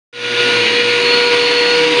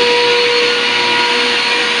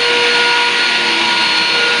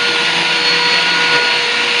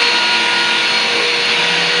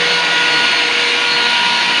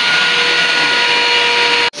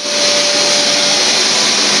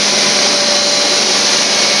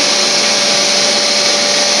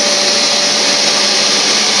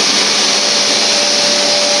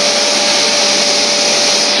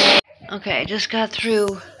just got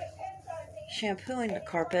through shampooing the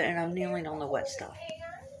carpet and I'm kneeling on the wet stuff.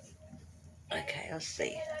 Okay, let's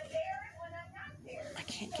see. I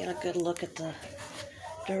can't get a good look at the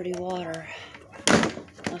dirty water.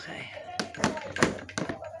 Okay.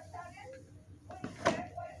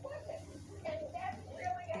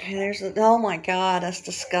 Okay, there's the, oh my god, that's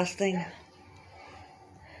disgusting.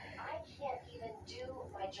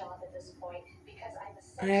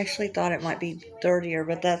 I actually thought it might be dirtier,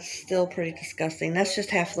 but that's still pretty disgusting. That's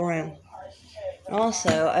just half the room.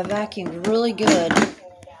 Also, I vacuumed really good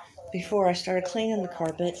before I started cleaning the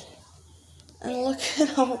carpet. And look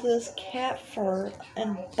at all this cat fur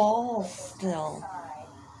and balls still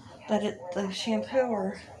that the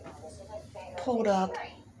shampooer pulled up.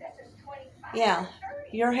 Yeah,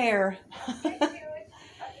 your hair.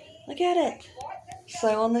 Look at it.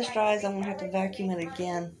 So when this dries, I'm going to have to vacuum it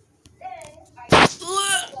again.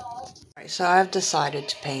 Alright, so I've decided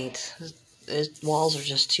to paint. The walls are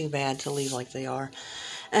just too bad to leave like they are.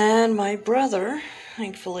 And my brother,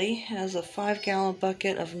 thankfully, has a 5-gallon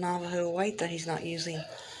bucket of Navajo white that he's not using.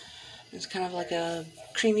 It's kind of like a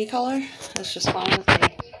creamy color. That's just fine with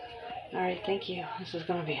me. Alright, thank you. This is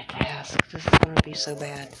going to be a task. This is going to be so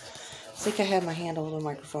bad. I think I had my hand over the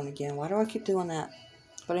microphone again. Why do I keep doing that?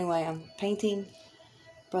 But anyway, I'm painting.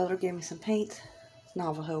 Brother gave me some paint.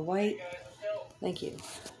 Navajo white. Thank you.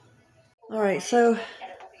 Alright, so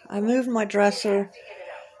I moved my dresser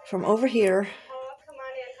from over here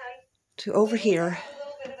to over here.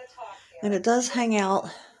 And it does hang out,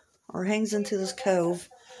 or hangs into this cove.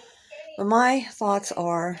 But my thoughts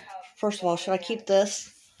are, first of all, should I keep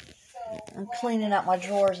this? I'm cleaning out my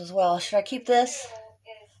drawers as well. Should I keep this?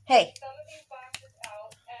 Hey.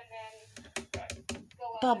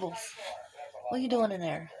 Bubbles. What are you doing in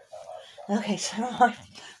there? Okay, so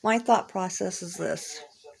my thought process is this.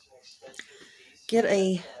 Get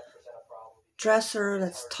a dresser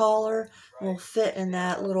that's taller and will fit in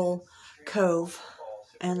that little cove.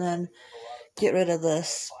 And then get rid of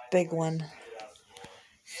this big one.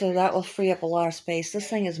 So that will free up a lot of space. This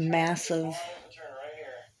thing is massive.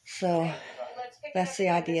 So that's the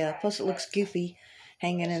idea. Plus it looks goofy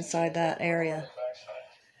hanging inside that area.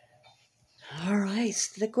 Alright,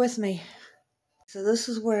 stick with me. So this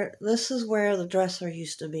is where the dresser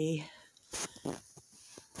used to be.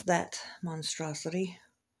 That monstrosity.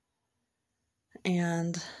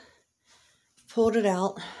 And pulled it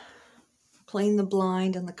out. Cleaned the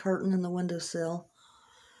blind and the curtain and the windowsill.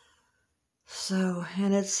 So,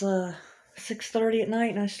 and it's 6:30 at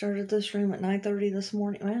night, and I started this room at 9:30 this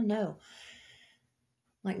morning. Well, no,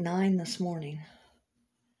 like 9 this morning.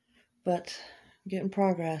 But I'm getting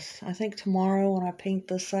progress. I think tomorrow when I paint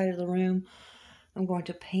this side of the room, I'm going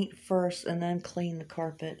to paint first and then clean the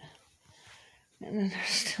carpet. And then there's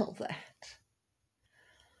still that.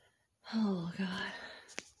 Oh, God.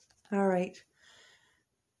 All right.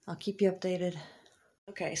 I'll keep you updated.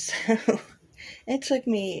 Okay, so it took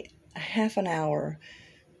me a half an hour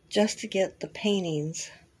just to get the paintings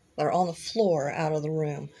that are on the floor out of the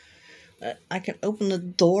room. I can open the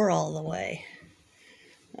door all the way.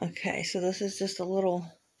 Okay, so this is just a little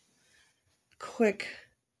quick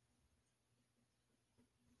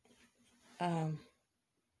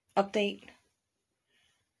update.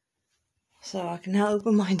 So I can now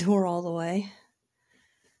open my door all the way.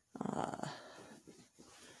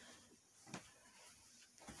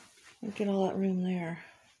 Look at all that room there.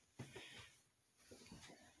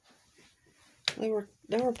 There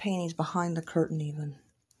were paintings behind the curtain even.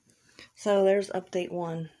 So there's update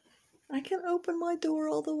 1. I can open my door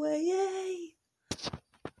all the way. Yay!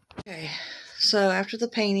 Okay, so after the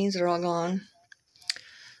paintings are all gone,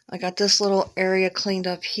 I got this little area cleaned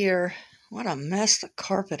up here. What a mess the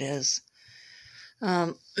carpet is.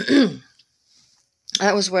 That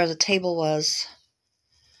was where the table was.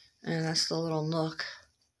 And that's the little nook.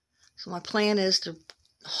 So my plan is to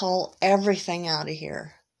haul everything out of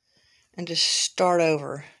here and just start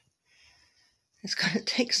over. It's going to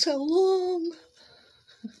take so long.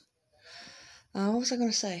 What was I going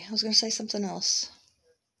to say? I was going to say something else.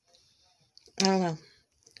 I don't know.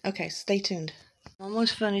 Okay, stay tuned. I'm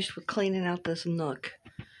almost finished with cleaning out this nook.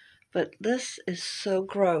 But this is so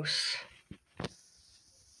gross.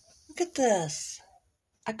 Look at this.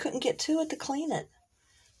 I couldn't get to it to clean it.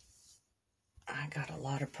 I got a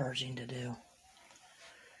lot of purging to do.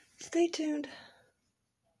 Stay tuned.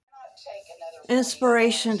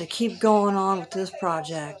 Inspiration to keep going on with this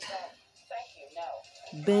project.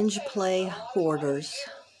 Binge play hoarders.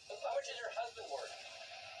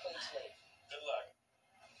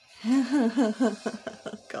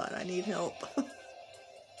 God, I need help.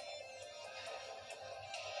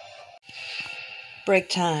 Break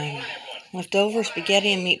time. Leftover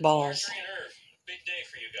spaghetti and meatballs. Big day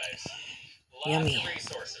for you guys. Yummy. Lots of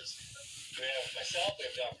resources. We have myself, we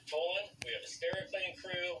have Dr. Tolan, we have the SteriClean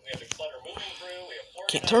crew, we have the clutter moving crew, we have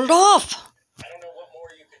Can't turn it off. I don't know what more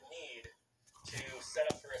you could need to set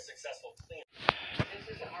up for a successful clean.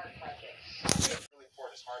 This is an art project. Really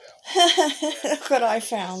poured his heart out. Look what I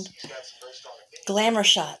found. Glamour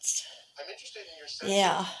shots. I'm interested in your sense.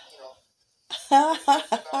 Yeah. I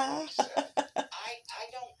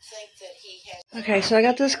don't think that he has. Okay, so I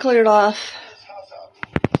got this cleared off.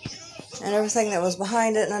 And everything that was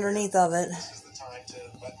behind it and underneath of it.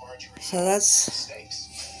 So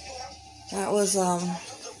that was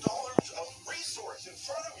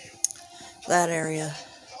that area.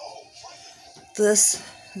 This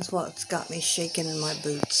is what's got me shaking in my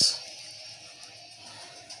boots.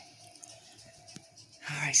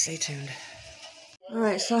 Alright, stay tuned.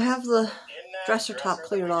 Alright, so I have the dresser top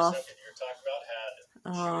cleared off.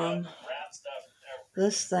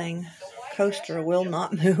 This thing, coaster, will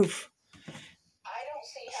not move.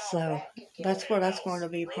 So that's where that's going to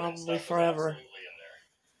be probably forever.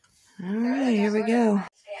 Alright, here we go.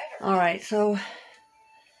 Alright, so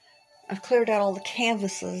I've cleared out all the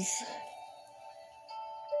canvases.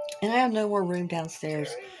 And I have no more room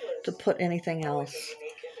downstairs to put anything else.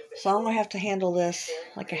 So I'm going to have to handle this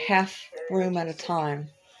like a half room at a time.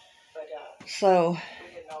 So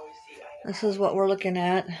this is what we're looking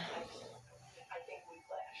at.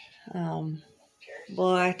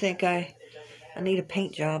 Well, I think I need a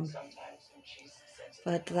paint job.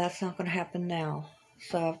 But that's not going to happen now.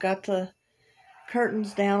 So I've got the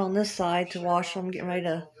curtains down on this side to wash them. Getting ready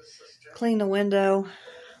to clean the window.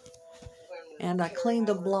 And I cleaned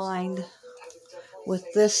the blind with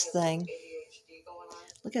this thing.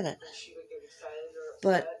 Look at it.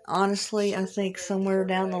 But honestly, I think somewhere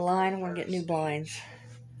down the line I'm going to get new blinds.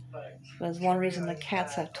 That's one reason the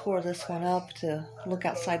cats have tore this one up, to look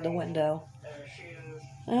outside the window.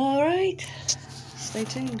 Alright, stay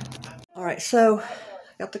tuned. Alright, so I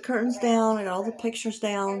got the curtains down, I got all the pictures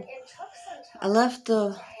down. I left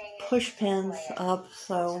the push pins up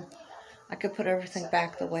so I could put everything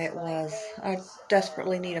back the way it was. I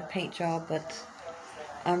desperately need a paint job, but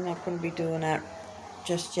I'm not going to be doing that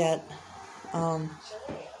just yet.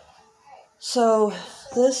 So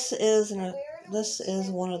this is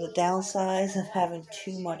one of the downsides of having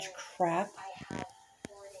too much crap.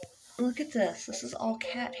 Look at this. This is all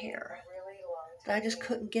cat hair that I just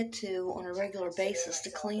couldn't get to on a regular basis to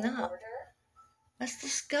clean up. That's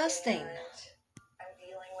disgusting.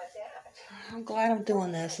 I'm glad I'm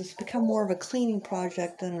doing this. It's become more of a cleaning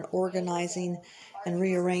project than an organizing and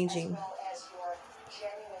rearranging.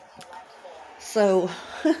 So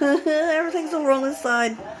everything's over on this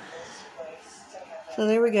side. So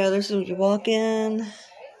there we go. There's when you walk in.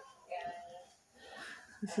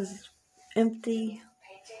 This is empty.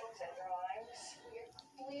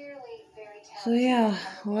 So yeah,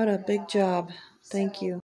 what a big job. Thank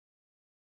you.